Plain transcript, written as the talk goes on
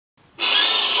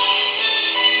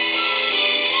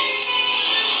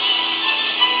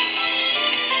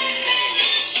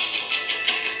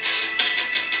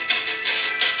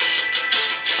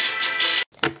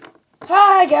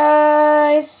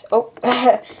guys! Oh,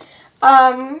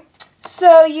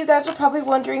 so you guys are probably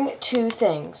wondering two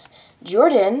things.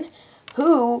 Jordyn,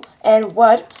 who and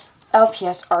what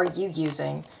LPS are you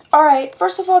using? Alright,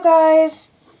 first of all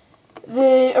guys,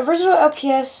 the original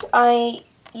LPS I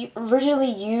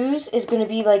originally use is going to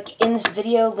be like in this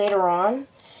video later on.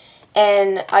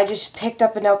 And I just picked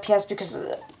up an LPS because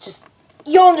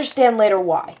you'll understand later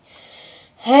why.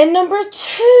 And number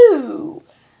two,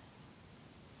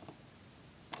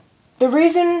 the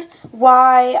reason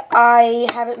why I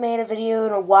haven't made a video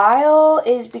in a while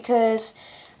is because,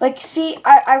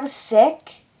 I was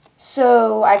sick,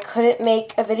 so I couldn't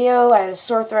make a video. I had a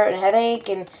sore throat and a headache,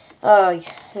 and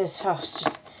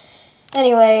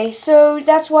anyway, so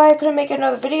that's why I couldn't make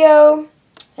another video.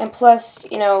 And plus,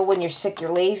 you know, when you're sick, you're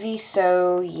lazy,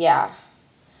 so yeah.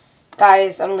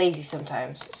 Guys, I'm lazy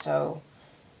sometimes, so.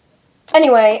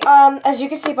 Anyway, as you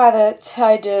can see by the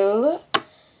title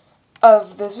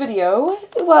of this video,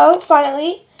 well,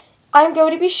 finally, I'm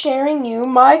going to be sharing you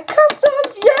my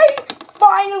customs. Yay!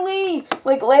 Finally!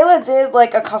 Like, Layla did,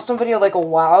 like, a custom video, like, a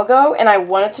while ago, and I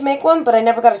wanted to make one, but I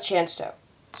never got a chance to.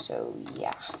 So,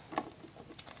 yeah.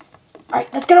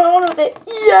 Alright, let's get on with it.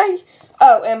 Yay!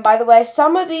 Oh, and by the way,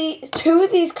 two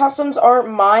of these customs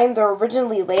aren't mine. They're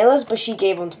originally Layla's, but she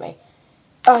gave them to me.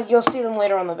 You'll see them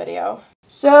later on the video.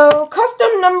 So,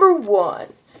 custom number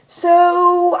one.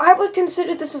 So, I would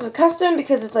consider this as a custom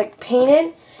because it's, like,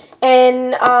 painted.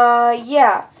 And,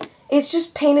 yeah. It's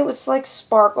just painted with, like,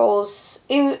 sparkles.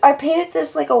 I painted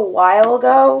this, like, a while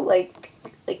ago. Like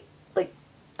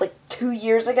 2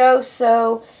 years ago.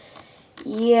 So,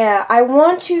 yeah. I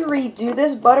want to redo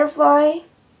this butterfly,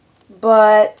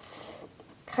 but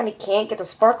kind of can't get the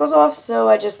sparkles off, so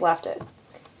I just left it.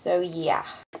 So, yeah.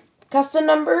 Custom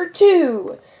number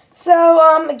two.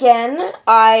 So, again,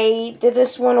 I did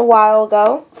this one a while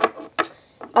ago.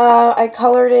 I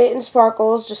colored it in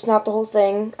sparkles, just not the whole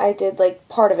thing. I did, like,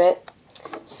 part of it.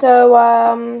 So,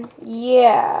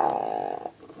 yeah.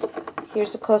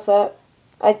 Here's a close-up.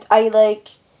 I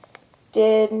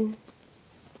did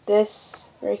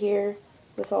this right here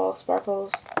with all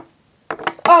sparkles.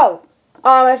 Oh!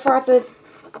 I forgot to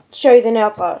show you the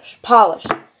nail polish.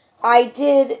 I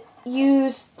did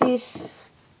use this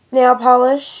nail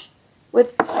polish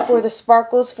for the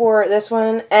sparkles for this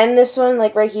one and this one,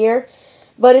 like right here.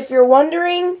 But if you're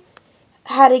wondering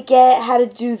how to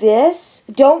do this,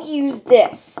 don't use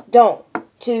this. Don't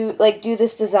to do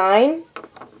this design.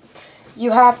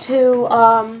 You have to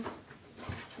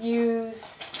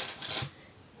use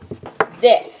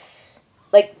this,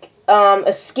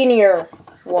 a skinnier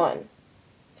one.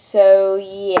 So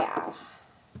yeah.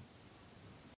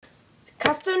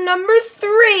 Custom number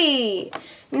three.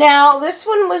 Now, this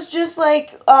one was just,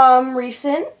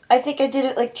 recent. I think I did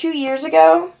it, 2 years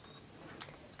ago.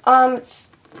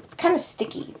 It's kind of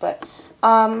sticky, but,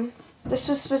 this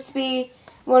was supposed to be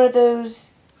one of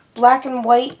those black and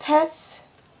white pets.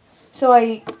 So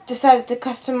I decided to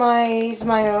customize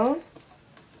my own.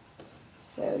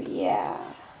 So, yeah.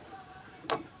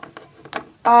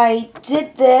 I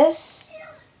did this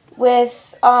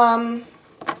with,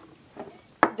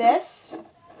 this.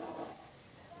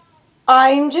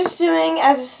 I'm just doing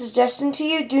as a suggestion to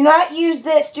you, do not use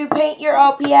this to paint your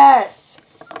LPS.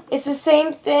 It's the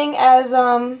same thing as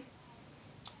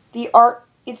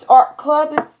it's Art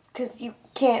Club, because you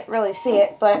can't really see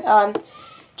it, but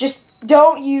just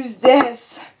don't use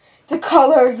this to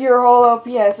color your whole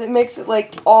LPS. It makes it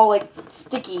all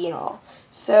sticky and all.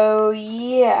 So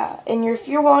yeah, and if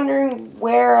you're wondering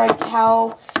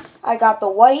how I got the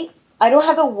white, I don't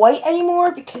have the white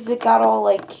anymore because it got all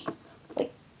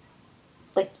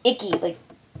icky,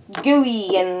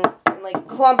 gooey and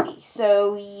clumpy.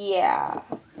 So yeah.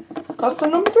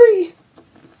 Custom number three.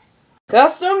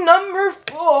 Custom number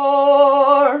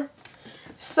four.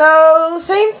 So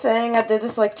same thing. I did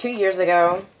this 2 years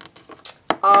ago.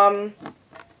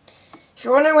 If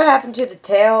you're wondering what happened to the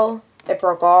tail, it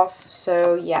broke off.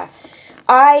 So yeah.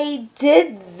 I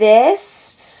did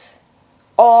this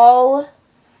all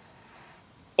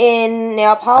in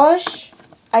nail polish.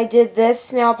 I did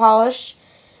this nail polish,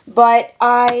 but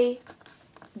I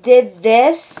did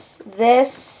this,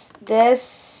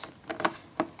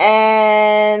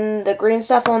 and the green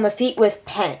stuff on the feet with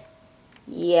pen.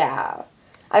 Yeah.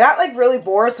 I got really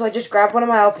bored, so I just grabbed one of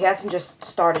my LPS and just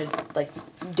started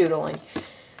doodling.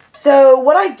 So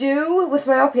what I do with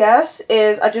my LPS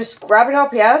is I just grab an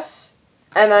LPS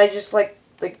and I just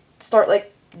start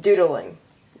doodling.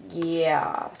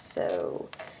 Yeah, so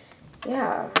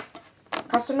yeah.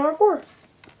 Custom number 4.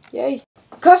 Yay.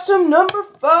 Custom number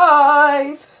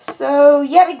 5. So,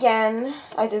 yet again,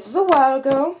 I did this a while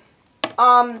ago.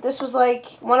 This was like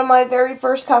one of my very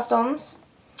first customs.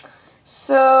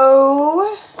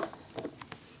 So,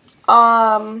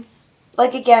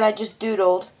 like again, I just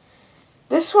doodled.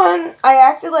 This one, I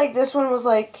acted like this one was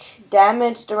like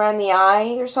damaged around the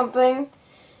eye or something.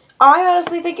 I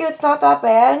honestly think it's not that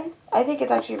bad. I think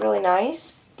it's actually really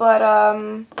nice. But,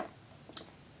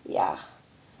 yeah.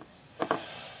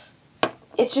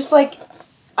 It's just like,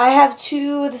 I have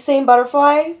two of the same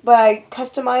butterfly, but I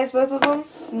customized both of them,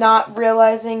 not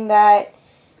realizing that,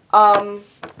 not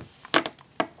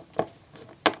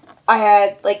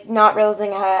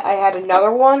realizing I had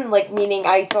another one, like, meaning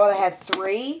I thought I had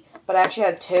 3, but I actually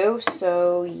had 2,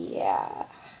 so, yeah.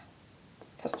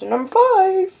 Custom number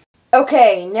 5.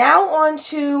 Okay, now on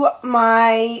to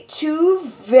my 2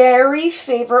 very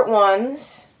favorite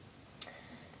ones.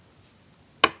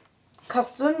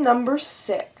 Custom number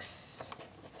 6.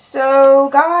 So,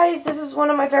 guys, this is one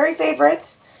of my very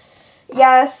favorites.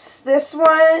 Yes, this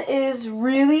one is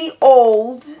really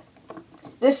old.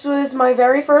 This was my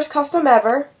very first custom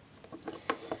ever.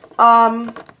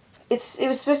 It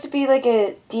was supposed to be like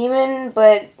a demon,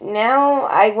 but now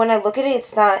when I look at it,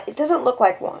 it doesn't look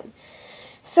like one.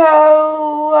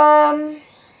 So,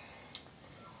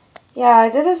 yeah, I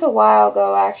did this a while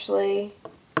ago, actually.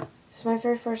 It's my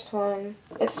very first one.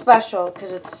 It's special,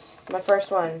 because it's my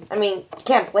first one. I mean, you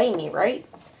can't blame me, right?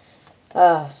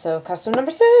 So, custom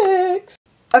number 6.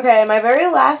 Okay, my very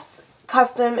last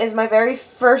custom is my very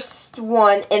first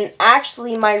one, and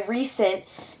actually my recent,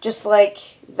 just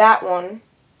like that one,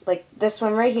 like this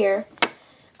one right here.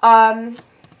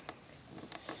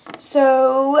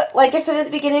 So, like I said at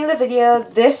the beginning of the video,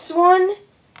 this one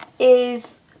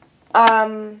is,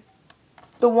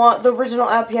 the original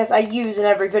LPS I use in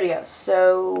every video.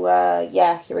 So,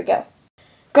 yeah, here we go.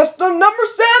 Custom number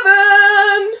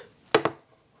 7!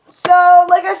 So,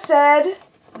 like I said,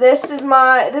 this is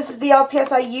the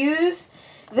LPS I use.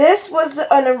 This was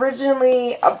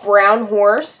originally a brown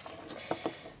horse.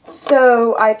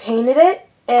 So, I painted it,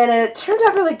 and it turned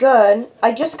out really good.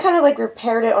 I just kind of, like,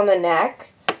 repaired it on the neck.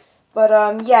 But,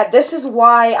 yeah, this is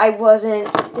why I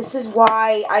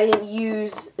didn't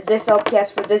use this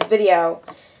LPS for this video.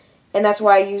 And that's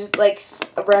why I used, like,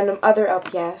 a random other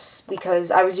LPS.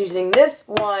 Because I was using this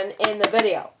one in the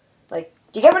video. Like,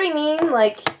 do you get what I mean?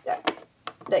 Like,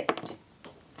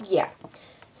 yeah.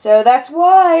 So that's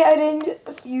why I didn't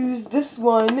use this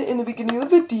one in the beginning of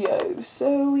the video.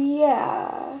 So,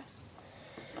 yeah.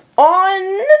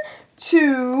 On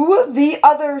to the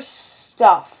other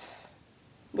stuff,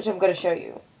 which I'm going to show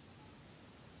you.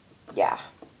 Yeah.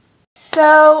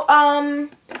 So,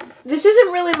 this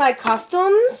isn't really my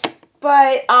customs,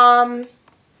 but,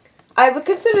 I would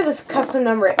consider this custom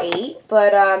number 8,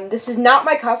 but, this is not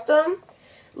my custom.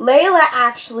 Layla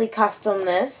actually customed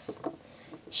this.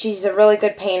 She's a really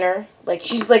good painter. Like,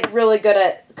 she's, like, really good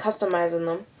at customizing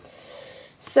them.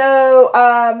 So,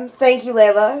 thank you,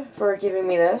 Layla, for giving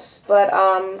me this. But,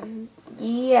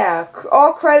 yeah,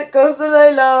 all credit goes to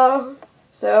Layla.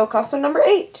 So, custom number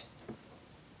 8.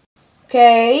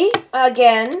 Okay,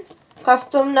 again,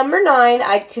 custom number 9,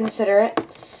 I'd consider it.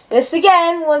 This,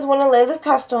 again, was one of Layla's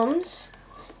customs.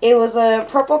 It was a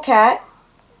purple cat.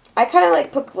 I kind of,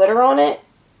 like, put glitter on it,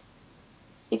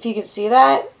 if you can see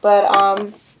that. But,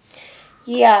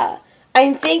 yeah.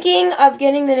 I'm thinking of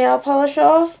getting the nail polish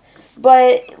off.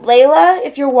 But, Layla,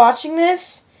 if you're watching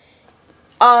this,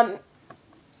 if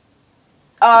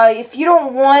you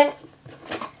don't want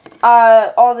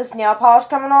all this nail polish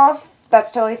coming off,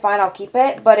 that's totally fine, I'll keep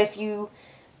it. But if you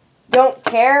don't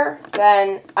care,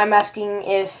 then I'm asking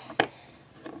if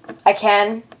I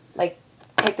can, like,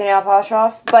 take the nail polish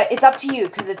off. But it's up to you,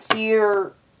 because it's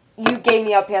you gave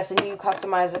me LPS and you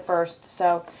customized it first.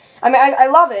 So, I mean, I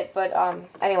love it, but,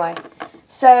 anyway.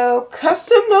 So,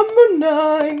 custom number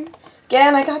 9.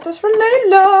 Again, I got this from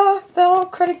Layla. All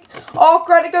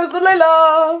credit goes to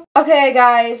Layla. Okay,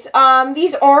 guys,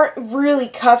 these aren't really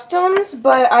customs,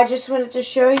 but I just wanted to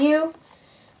show you.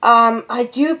 I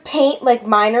do paint, like,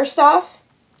 minor stuff.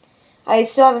 I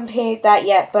still haven't painted that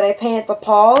yet, but I painted the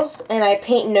paws, and I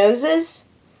paint noses.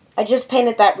 I just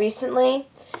painted that recently.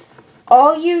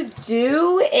 All you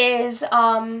do is,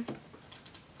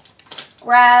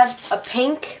 grab a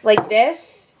pink, like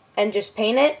this, and just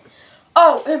paint it.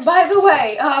 Oh, and by the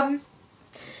way,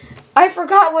 I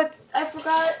forgot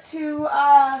to,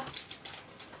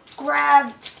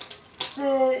 grab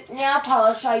the nail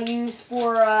polish I use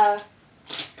for,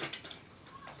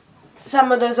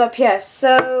 some of those LPS.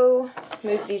 So,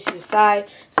 move these to the side.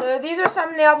 So, these are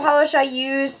some nail polish I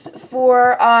used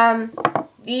for,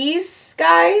 these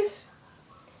guys.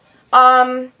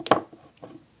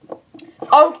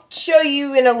 I'll show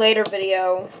you in a later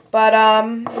video. But,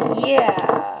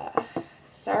 yeah.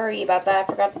 Sorry about that.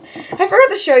 I forgot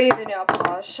to show you the nail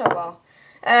polish. Oh, well.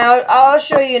 I'll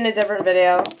show you in a different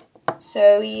video.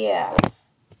 So, yeah.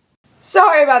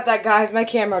 Sorry about that, guys. My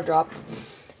camera dropped.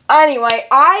 Anyway,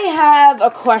 I have a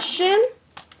question.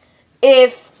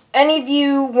 If any of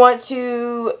you want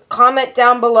to comment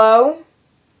down below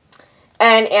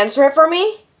and answer it for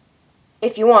me,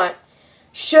 if you want.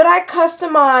 Should I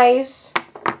customize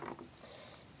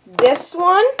this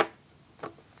one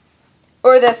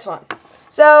or this one?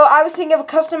 So I was thinking of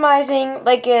customizing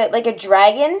like a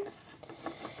dragon,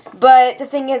 but the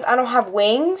thing is I don't have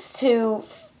wings to,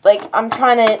 like, I'm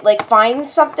trying to like find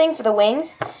something for the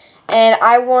wings, and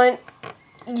I want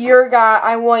you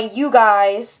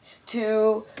guys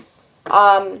to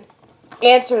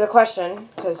answer the question,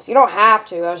 because you don't have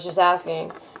to. I was just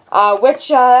asking.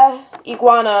 Which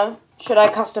iguana should I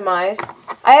customize?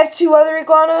 I have 2 other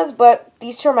iguanas, but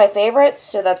these 2 are my favorites,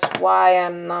 so that's why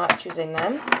I'm not choosing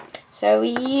them. So,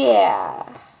 yeah.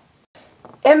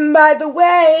 And by the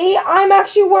way, I'm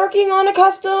actually working on a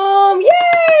custom.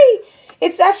 Yay!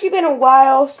 It's actually been a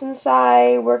while since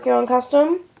I worked on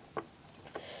custom.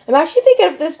 I'm actually thinking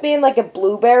of this being like a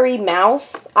blueberry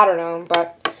mouse. I don't know,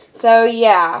 but so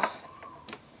yeah.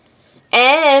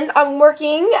 And I'm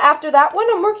working, after that one,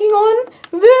 I'm working on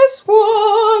this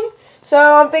one.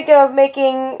 So I'm thinking of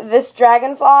making this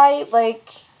dragonfly, like,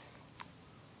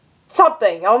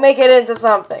 something. I'll make it into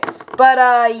something. But,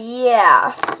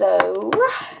 yeah. So,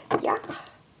 yeah.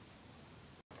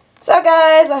 So,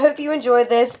 guys, I hope you enjoyed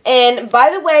this. And,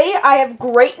 by the way, I have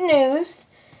great news.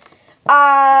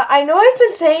 I know I've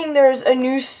been saying there's a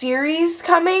new series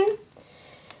coming.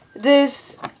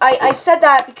 I said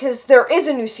that because there is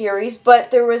a new series, but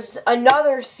there was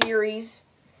another series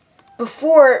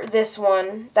before this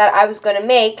one that I was going to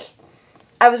make.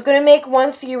 I was going to make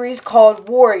one series called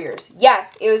Warriors.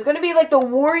 Yes, it was going to be like the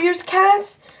Warriors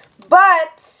cast,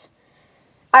 but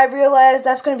I realized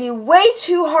that's going to be way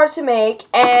too hard to make,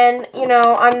 and, you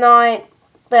know, I'm not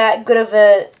that good of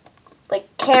a, like,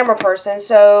 camera person,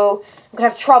 so I'm going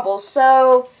to have trouble.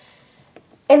 So,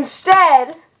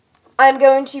 instead, I'm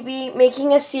going to be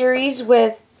making a series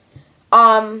with,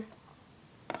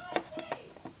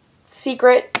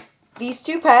 these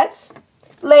 2 pets.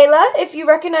 Layla, if you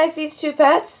recognize these 2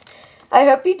 pets, I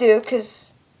hope you do,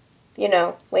 because, you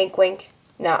know, wink, wink.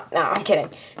 No, I'm kidding.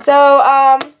 So,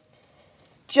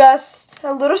 just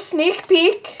a little sneak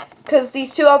peek, because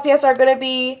these 2 LPS are going to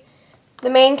be the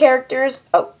main characters.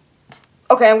 Oh,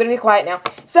 okay, I'm going to be quiet now.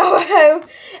 So,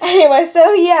 anyway,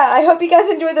 so yeah, I hope you guys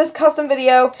enjoyed this custom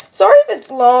video. Sorry if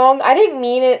it's long. I didn't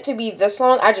mean it to be this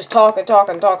long. I just talk and talk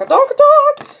and talk and talk and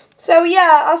talk. So,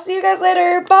 yeah, I'll see you guys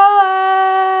later. Bye!